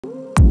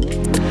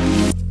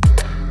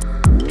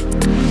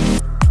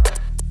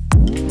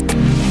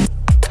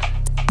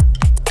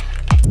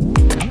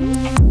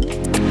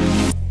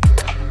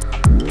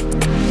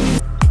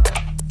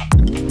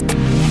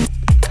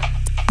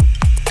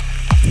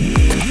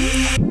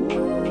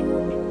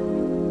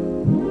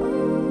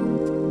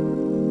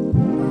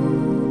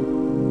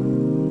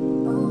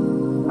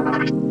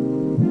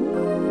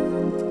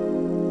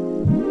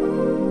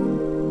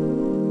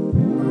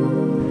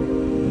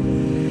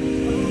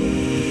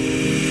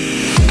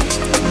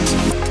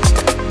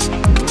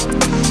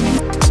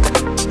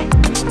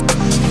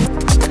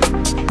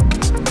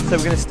So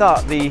we're going to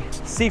start the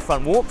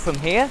seafront walk from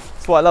here.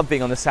 That's why I love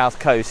being on the south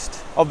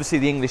coast. Obviously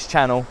the English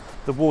Channel,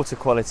 the water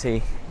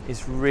quality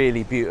is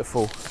really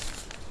beautiful.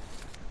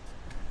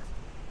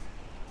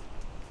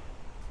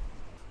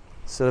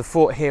 So the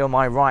fort here on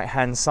my right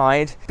hand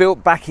side,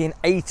 built back in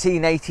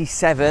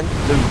 1887,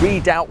 the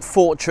Redoubt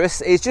fortress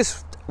is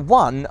just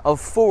one of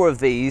 4 of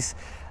these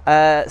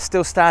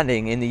still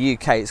standing in the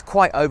UK. It's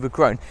quite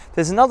overgrown.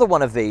 There's another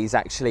one of these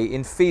actually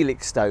in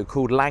Felixstowe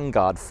called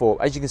Langard Fort.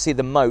 As you can see,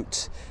 the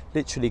moat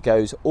literally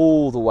goes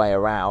all the way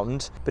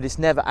around, but it's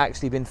never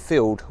actually been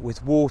filled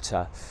with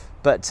water.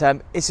 But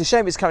it's a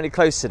shame it's currently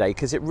closed today,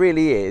 because it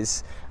really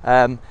is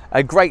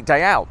a great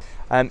day out.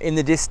 In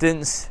the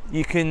distance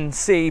you can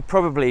see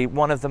probably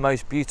one of the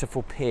most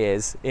beautiful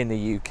piers in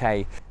the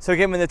UK. So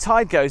again, when the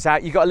tide goes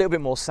out, you've got a little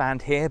bit more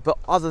sand here, but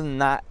other than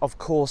that, of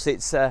course,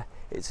 it's a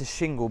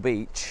shingle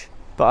beach.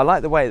 But I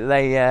like the way that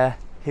they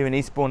here in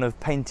Eastbourne have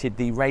painted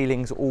the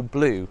railings all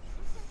blue.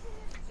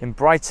 In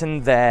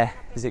Brighton there,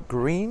 is it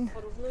green?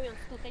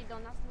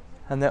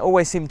 And there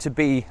always seem to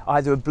be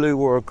either a blue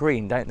or a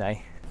green, don't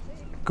they?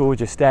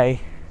 Gorgeous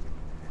day.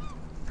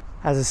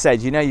 As I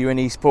said, you know you're in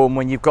Eastbourne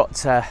when you've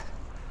got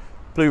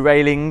blue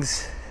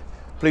railings,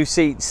 blue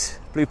seats,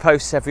 blue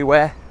posts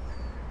everywhere.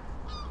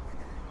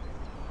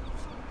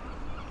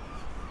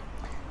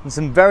 And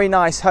some very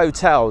nice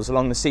hotels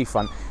along the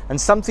seafront. And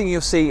something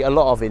you'll see a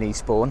lot of in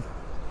Eastbourne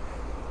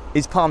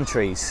is palm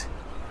trees.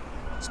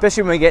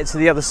 Especially when we get to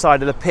the other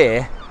side of the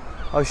pier,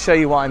 I'll show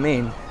you what I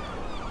mean.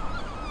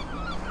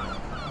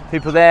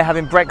 People there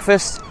having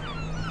breakfast.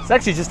 It's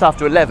actually just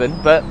after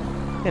 11, but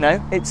you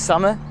know, it's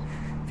summer.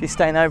 If you're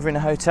staying over in a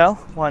hotel,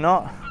 why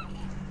not?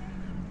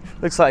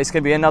 Looks like it's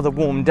going to be another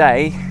warm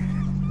day.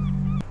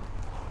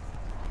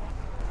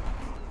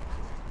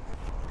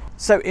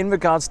 So in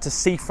regards to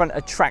seafront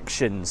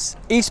attractions,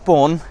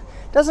 Eastbourne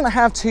doesn't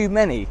have too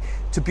many.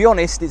 To be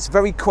honest, it's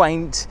very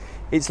quaint,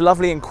 it's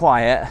lovely and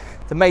quiet.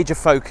 The major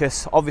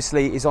focus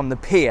obviously is on the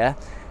pier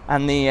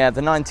and the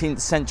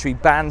 19th century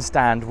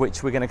bandstand,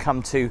 which we're going to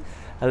come to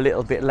a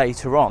little bit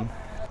later on.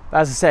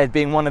 As I said,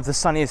 being one of the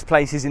sunniest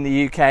places in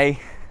the UK,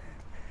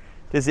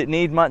 does it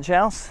need much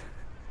else?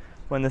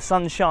 When the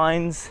sun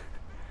shines,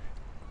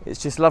 it's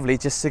just lovely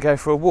just to go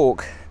for a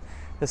walk.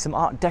 There's some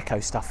Art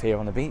Deco stuff here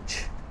on the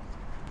beach.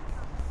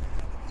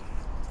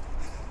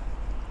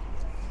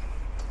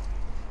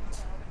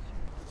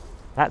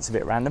 That's a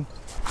bit random.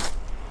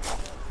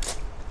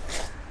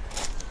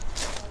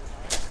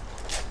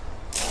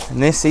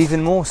 And this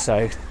even more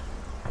so.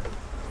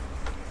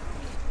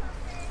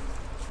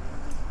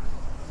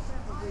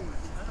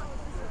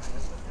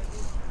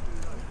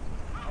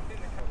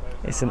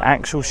 It's an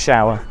actual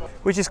shower,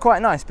 which is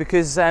quite nice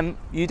because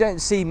you don't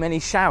see many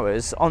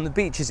showers on the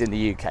beaches in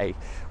the UK,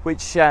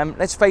 which,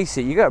 let's face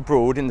it, you go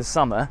abroad in the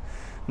summer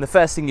and the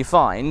first thing you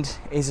find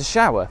is a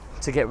shower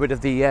to get rid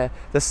of the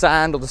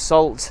sand or the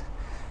salt.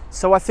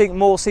 So I think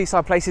more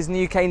seaside places in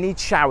the UK need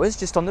showers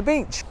just on the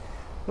beach.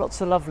 Lots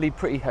of lovely,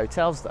 pretty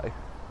hotels though.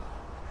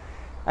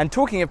 And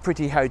talking of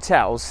pretty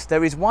hotels,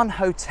 there is one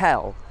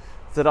hotel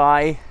that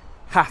I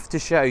have to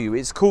show you.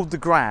 It's called The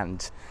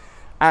Grand,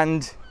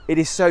 and it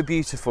is so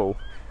beautiful.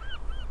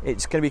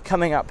 It's going to be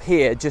coming up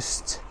here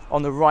just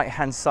on the right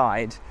hand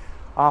side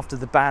after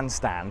the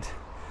bandstand.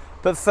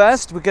 But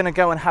first we're going to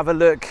go and have a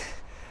look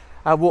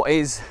at what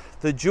is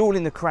the jewel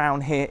in the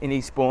crown here in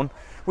Eastbourne,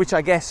 which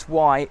I guess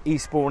why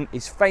Eastbourne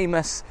is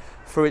famous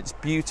for its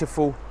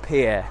beautiful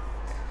pier.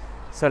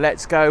 So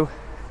let's go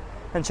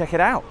and check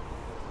it out.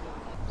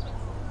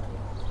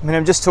 I mean,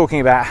 I'm just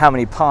talking about how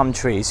many palm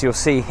trees you'll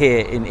see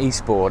here in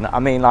Eastbourne. I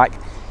mean, like,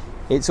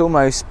 it's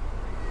almost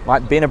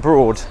like being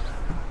abroad.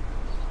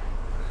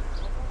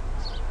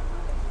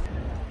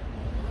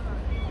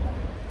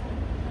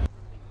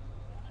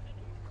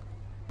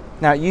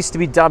 Now, it used to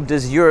be dubbed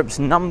as Europe's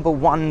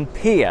 #1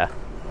 pier.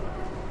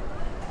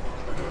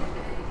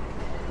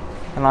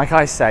 And like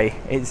I say,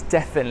 it's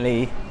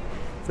definitely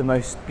the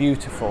most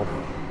beautiful.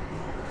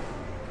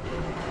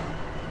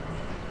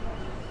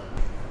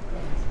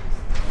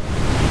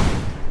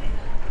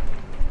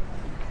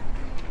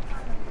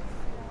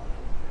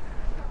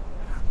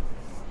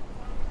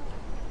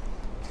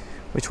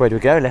 Which way do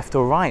we go, left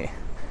or right? I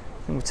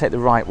think we'll take the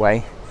right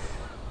way.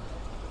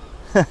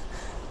 Look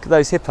at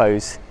those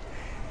hippos.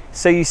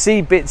 So you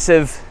see bits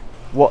of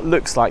what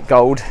looks like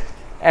gold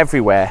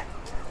everywhere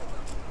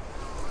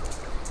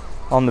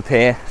on the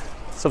pier.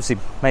 It's obviously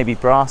maybe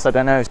brass, I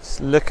don't know.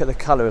 Just look at the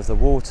colour of the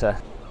water.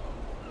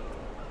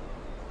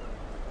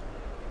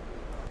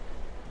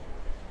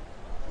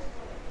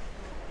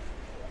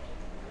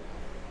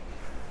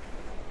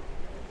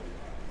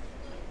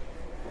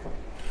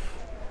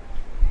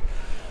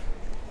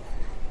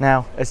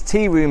 Now, as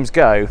tea rooms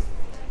go,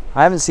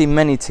 I haven't seen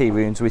many tea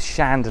rooms with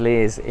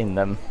chandeliers in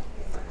them.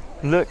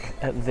 Look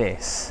at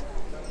this.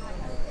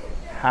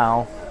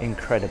 How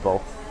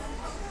incredible.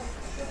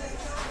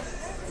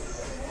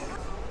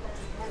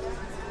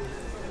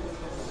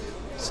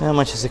 So how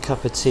much is a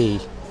cup of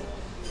tea?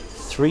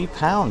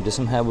 £3. There's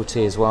some herbal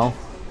tea as well.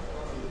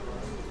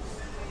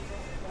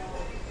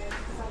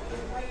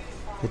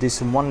 They do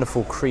some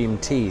wonderful cream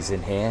teas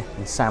in here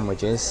and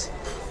sandwiches.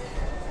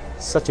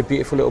 Such a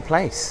beautiful little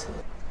place.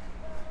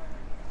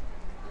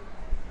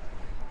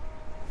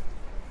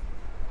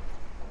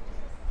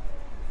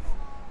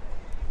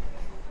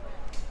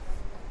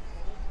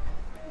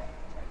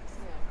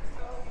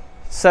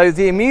 So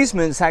the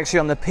amusements actually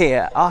on the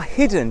pier are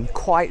hidden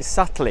quite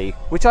subtly,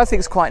 which I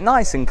think is quite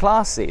nice and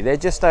classy. They're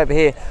just over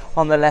here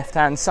on the left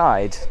hand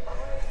side.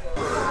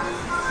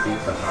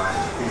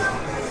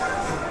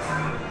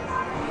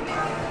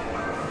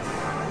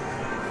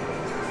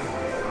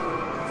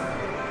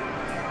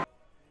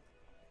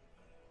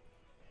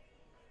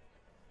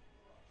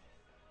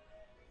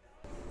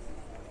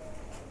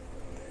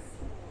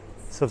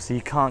 So obviously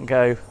you can't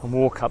go and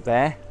walk up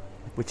there,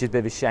 which is a bit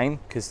of a shame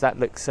because that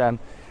looks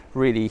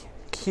really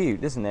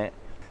cute, isn't it?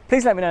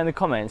 Please let me know in the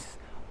comments.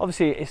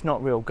 Obviously it's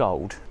not real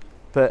gold,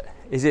 but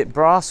is it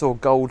brass or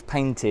gold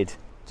painted?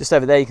 Just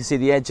over there you can see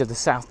the edge of the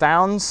South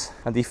Downs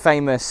and the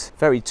famous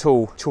very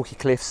tall chalky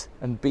cliffs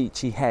and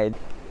Beachy Head.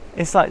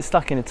 It's like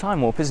stuck in a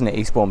time warp, isn't it,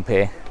 Eastbourne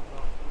Pier?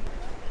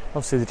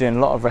 Obviously they're doing a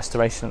lot of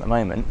restoration at the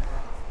moment.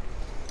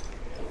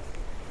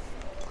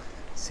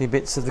 See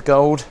bits of the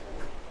gold.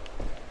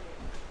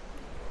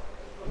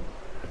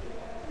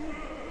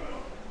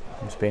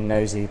 I'm just being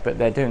nosy, but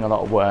they're doing a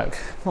lot of work.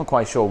 Not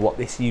quite sure what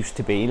this used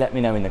to be. Let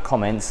me know in the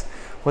comments.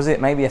 Was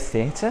it maybe a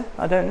theatre?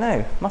 I don't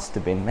know. Must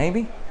have been,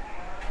 maybe.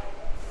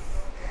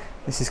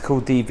 This is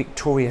called the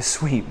Victoria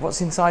Suite.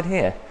 What's inside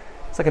here?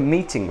 It's like a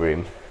meeting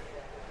room.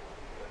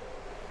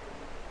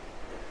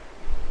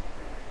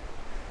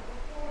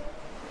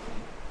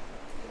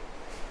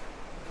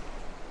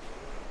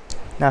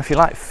 Now, if you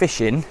like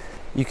fishing,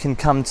 you can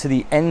come to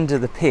the end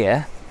of the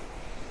pier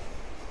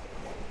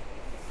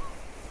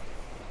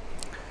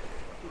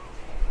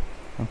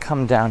and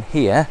come down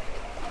here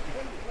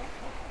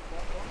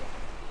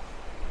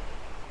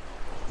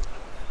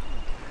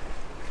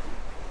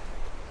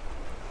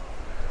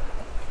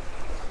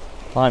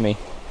blimey,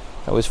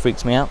 that always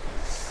freaks me out.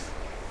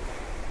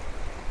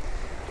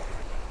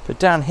 But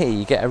down here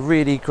you get a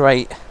really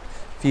great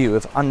view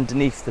of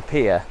underneath the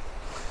pier.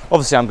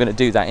 Obviously I'm going to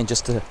do that in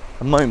just a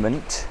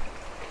moment,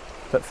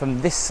 but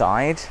from this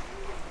side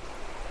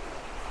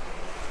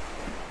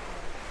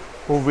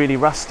all really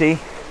rusty.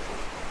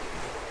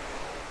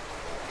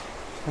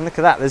 And look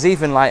at that, there's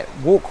even like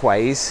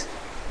walkways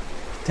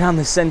down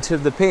the centre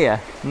of the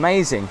pier.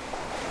 Amazing.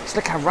 Just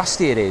look how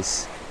rusty it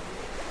is.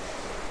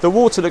 The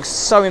water looks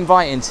so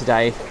inviting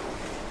today.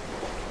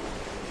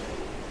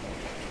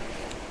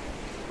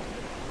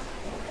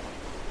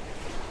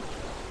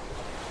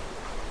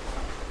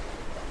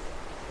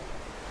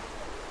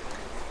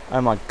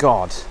 Oh my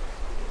God.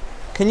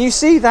 Can you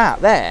see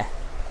that there?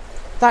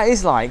 That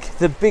is like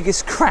the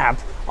biggest crab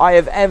I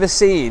have ever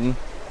seen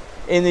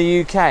in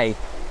the UK.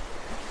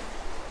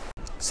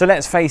 So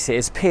let's face it,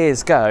 as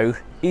piers go,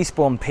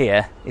 Eastbourne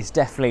Pier is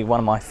definitely one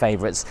of my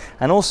favourites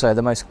and also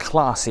the most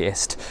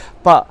classiest.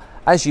 But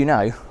as you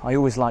know, I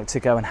always like to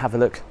go and have a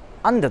look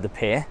under the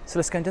pier, so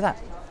let's go and do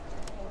that.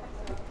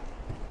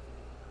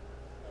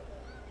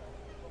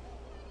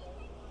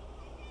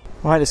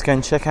 Right, let's go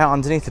and check out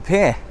underneath the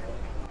pier.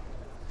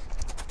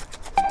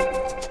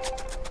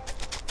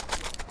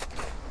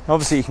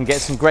 Obviously you can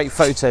get some great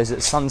photos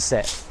at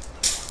sunset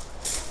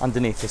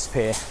underneath this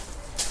pier.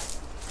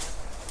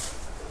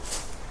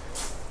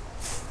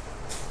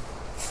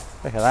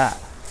 Look at that.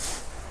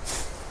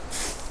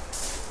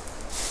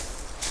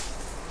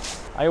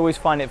 I always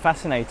find it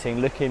fascinating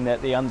looking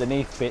at the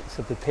underneath bits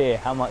of the pier,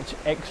 how much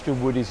extra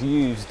wood is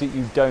used that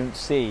you don't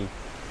see.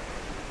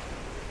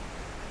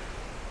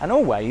 And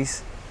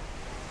always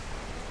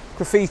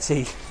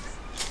graffiti.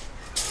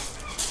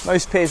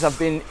 Most piers I've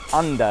been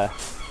under,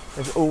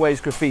 there's always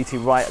graffiti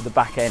right at the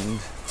back end.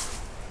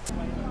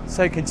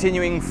 So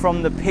continuing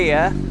from the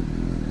pier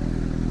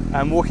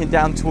and walking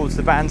down towards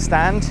the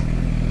bandstand,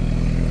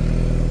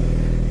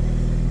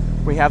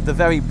 we have the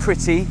very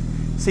pretty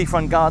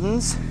seafront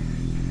gardens,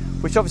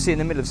 which obviously in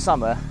the middle of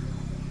summer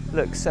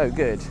looks so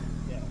good.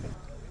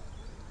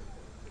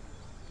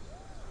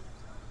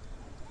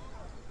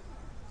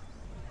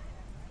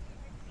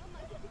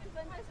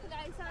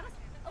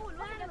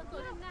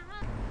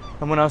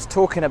 And when I was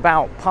talking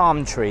about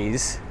palm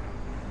trees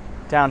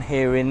down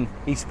here in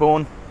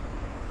Eastbourne,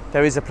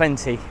 there is a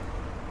plenty.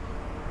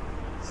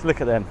 Let's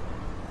look at them.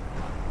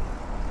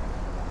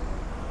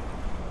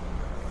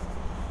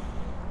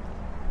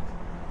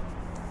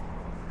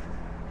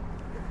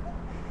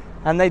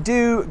 And they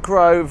do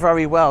grow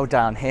very well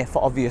down here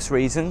for obvious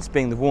reasons,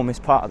 being the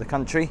warmest part of the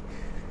country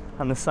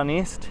and the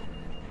sunniest.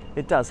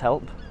 It does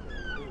help.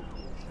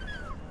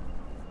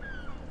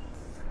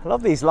 I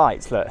love these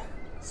lights, look,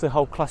 it's a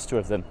whole cluster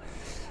of them.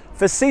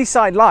 For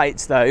seaside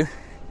lights though,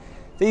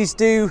 these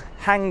do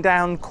hang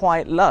down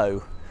quite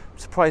low. I'm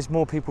surprised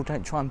more people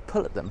don't try and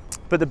pull at them.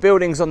 But the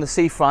buildings on the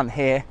seafront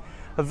here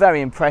are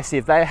very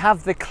impressive. They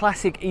have the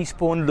classic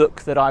Eastbourne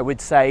look that I would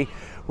say,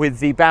 with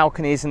the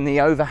balconies and the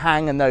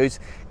overhang and those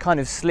kind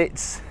of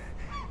slits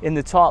in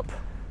the top.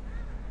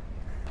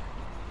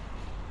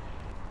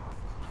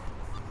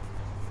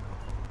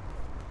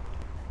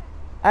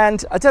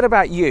 And I don't know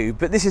about you,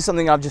 but this is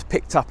something I've just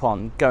picked up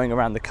on going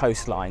around the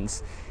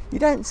coastlines. You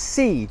don't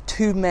see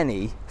too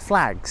many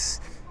flags.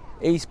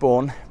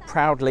 Eastbourne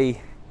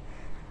proudly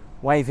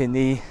waving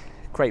the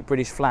Great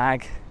British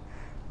flag,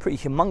 pretty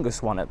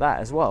humongous one at that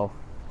as well.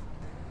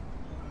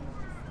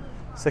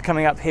 So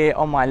coming up here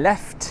on my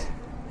left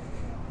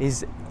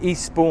is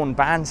Eastbourne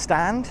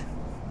Bandstand,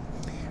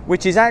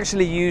 which is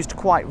actually used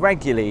quite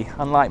regularly,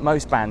 unlike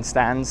most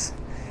bandstands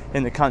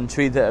in the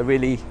country that are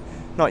really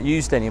not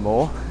used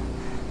anymore.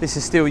 This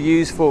is still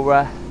used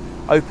for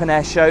open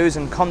air shows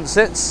and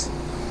concerts.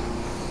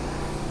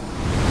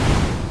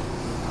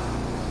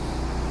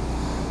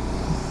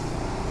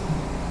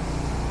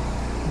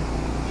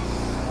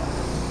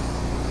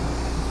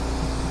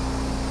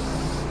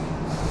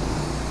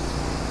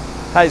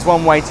 That is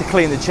one way to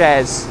clean the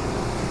chairs.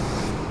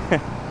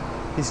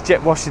 He's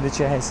jet washing the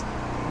chairs.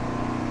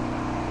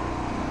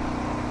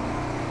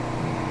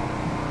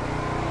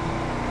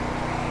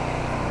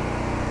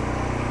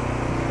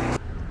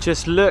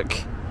 Just look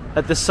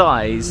at the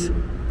size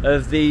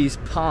of these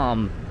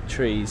palm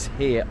trees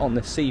here on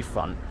the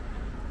seafront.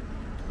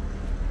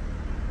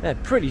 They're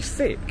pretty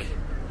thick.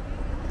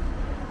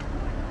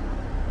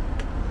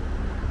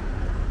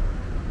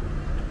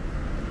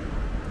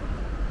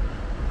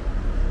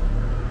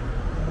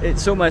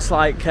 It's almost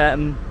like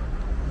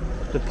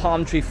the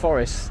palm tree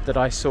forest that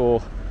I saw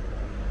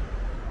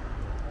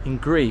in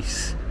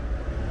Greece.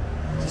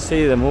 To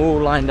see them all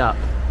lined up.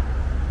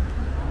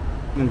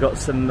 And got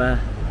some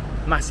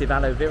massive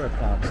aloe vera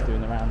plants doing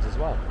the rounds as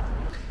well.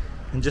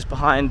 And just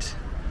behind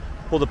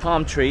all the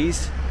palm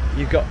trees,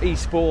 you've got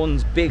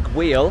Eastbourne's big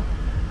wheel.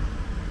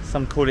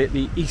 Some call it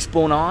the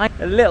Eastbourne Eye.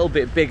 A little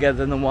bit bigger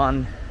than the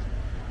one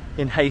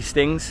in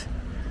Hastings.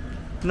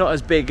 Not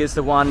as big as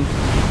the one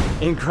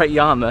in Great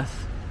Yarmouth.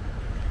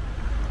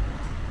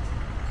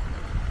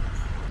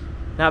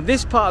 Now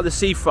this part of the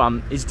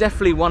seafront is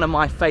definitely one of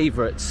my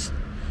favourites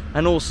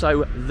and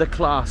also the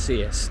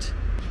classiest.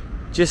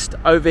 Just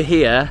over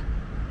here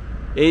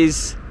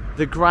is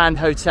the Grand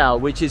Hotel,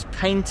 which is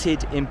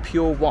painted in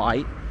pure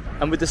white,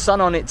 and with the sun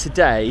on it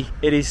today,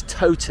 it is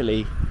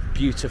totally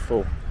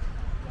beautiful.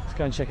 Let's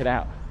go and check it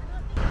out.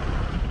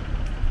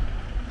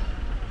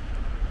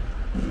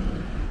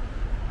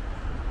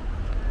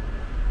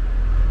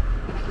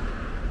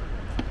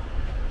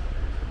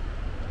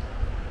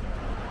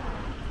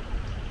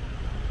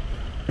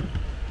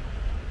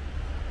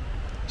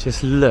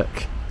 Just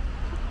look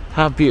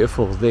how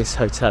beautiful this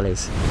hotel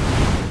is.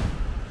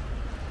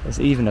 There's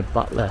even a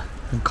butler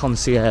and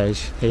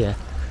concierge here.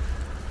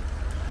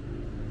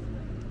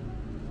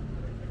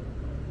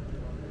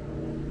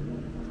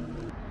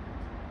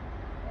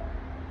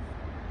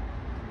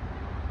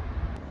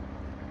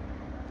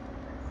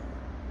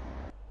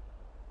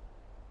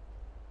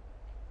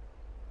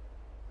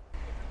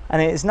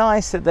 And it's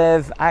nice that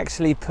they've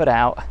actually put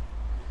out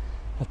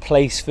a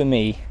place for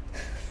me.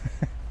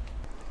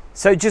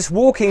 So just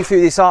walking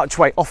through this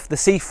archway off the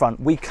seafront,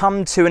 we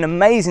come to an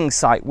amazing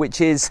site, which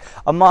is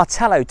a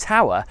Martello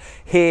Tower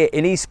here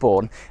in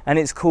Eastbourne, and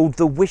it's called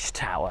the Wish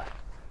Tower,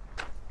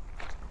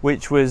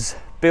 which was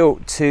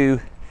built to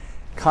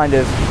kind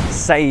of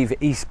save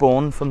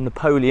Eastbourne from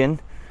Napoleon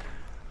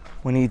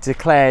when he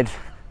declared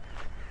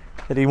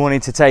that he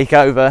wanted to take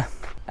over.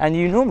 And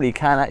you normally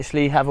can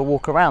actually have a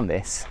walk around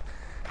this.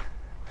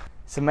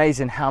 It's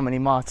amazing how many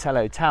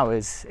Martello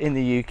Towers in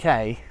the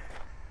UK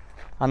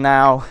are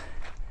now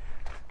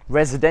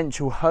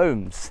residential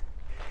homes.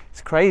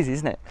 It's crazy,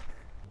 isn't it?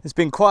 There's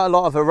been quite a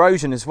lot of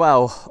erosion as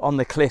well on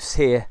the cliffs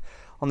here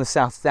on the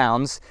South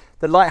Downs.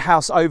 The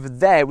lighthouse over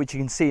there, which you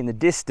can see in the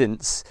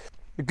distance,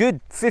 a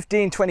good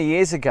 15-20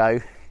 years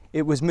ago,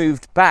 it was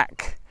moved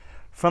back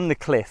from the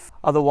cliff.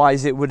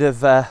 Otherwise it would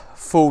have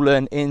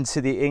fallen into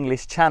the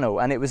English Channel,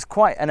 and it was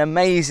quite an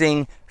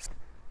amazing,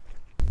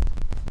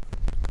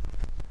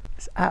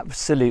 it's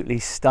absolutely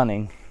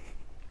stunning.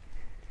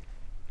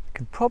 You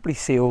can probably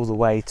see all the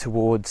way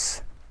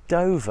towards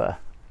Dover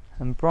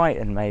and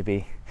Brighton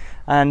maybe,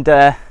 and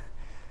you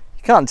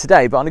can't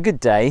today, but on a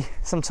good day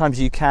sometimes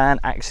you can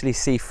actually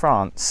see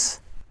France.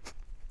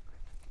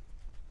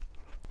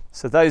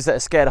 So those that are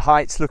scared of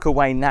heights, look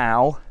away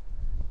now.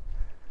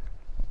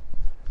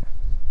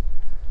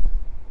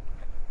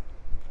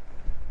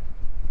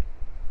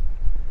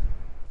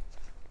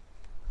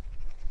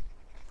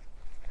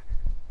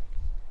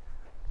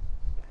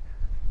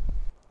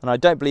 And I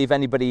don't believe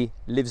anybody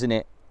lives in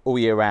it all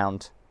year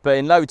round, but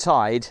in low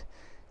tide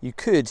you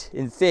could,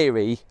 in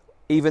theory,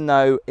 even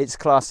though it's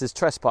classed as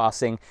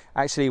trespassing,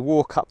 actually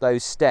walk up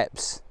those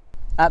steps.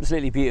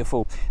 Absolutely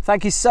beautiful.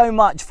 Thank you so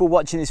much for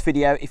watching this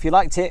video. If you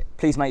liked it,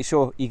 please make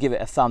sure you give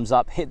it a thumbs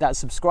up. Hit that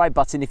subscribe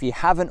button if you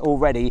haven't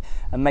already,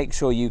 and make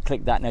sure you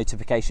click that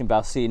notification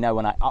bell so you know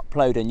when I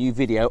upload a new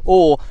video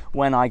or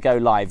when I go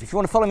live. If you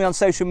want to follow me on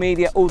social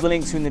media, all the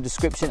links are in the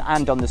description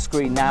and on the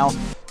screen now,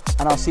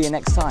 and I'll see you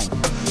next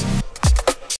time.